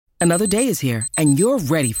Another day is here, and you're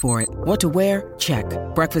ready for it. What to wear? Check.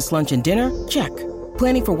 Breakfast, lunch, and dinner? Check.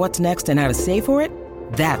 Planning for what's next and how to save for it?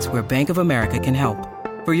 That's where Bank of America can help.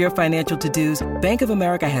 For your financial to-dos, Bank of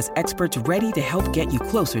America has experts ready to help get you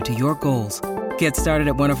closer to your goals. Get started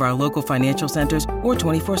at one of our local financial centers or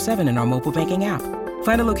 24/7 in our mobile banking app.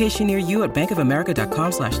 Find a location near you at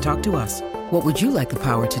bankofamerica.com/talktous. What would you like the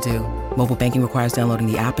power to do? Mobile banking requires downloading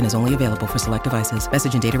the app and is only available for select devices.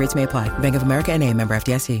 Message and data rates may apply. Bank of America N.A., member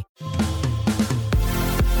FDIC.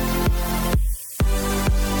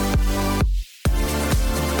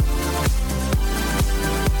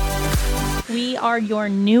 We are your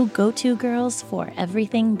new go-to girls for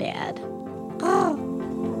everything bad.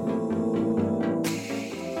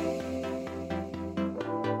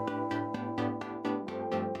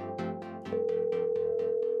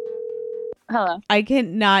 Hello. I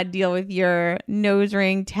cannot deal with your nose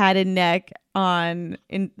ring, tatted neck on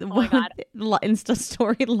Insta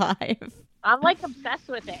Story Live. I'm like obsessed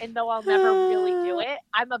with it, and though I'll never really do it,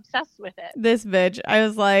 I'm obsessed with it. This bitch. I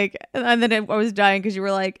was like, and then I was dying because you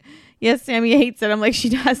were like, yes, Sammy hates it. I'm like,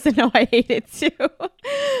 she has to know I hate it too.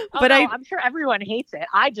 I'm sure everyone hates it.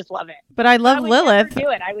 I just love it. But I love Lilith. Never do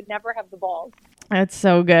it. I would never have the balls. That's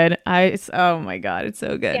so good. Oh my God, it's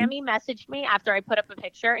so good. Sammy messaged me after I put up a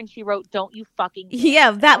picture and she wrote, "Don't you fucking do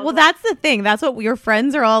Yeah, it." that's the thing. That's what your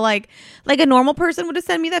friends are all like a normal person would have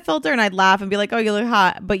sent me that filter and I'd laugh and be like, "Oh, you look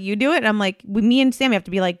hot." But you do it and I'm like, me and Sammy have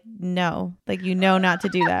to be like, "No." Like, not to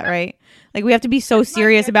do that, right? Like, we have to be so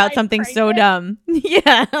serious about something so dumb.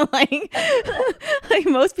 Yeah, like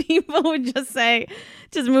most people would just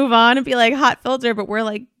move on and be like, hot filter, but we're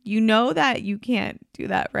like, that you can't do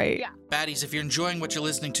that, right? Yeah. Baddies, if you're enjoying what you're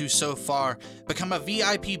listening to so far, become a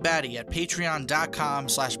VIP baddie at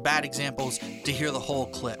patreon.com/badexamples to hear the whole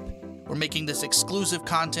clip. We're making this exclusive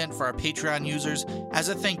content for our Patreon users as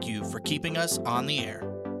a thank you for keeping us on the air.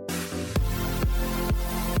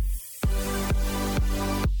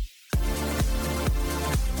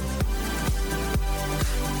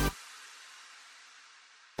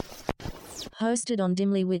 Hosted on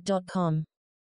dimlywit.com.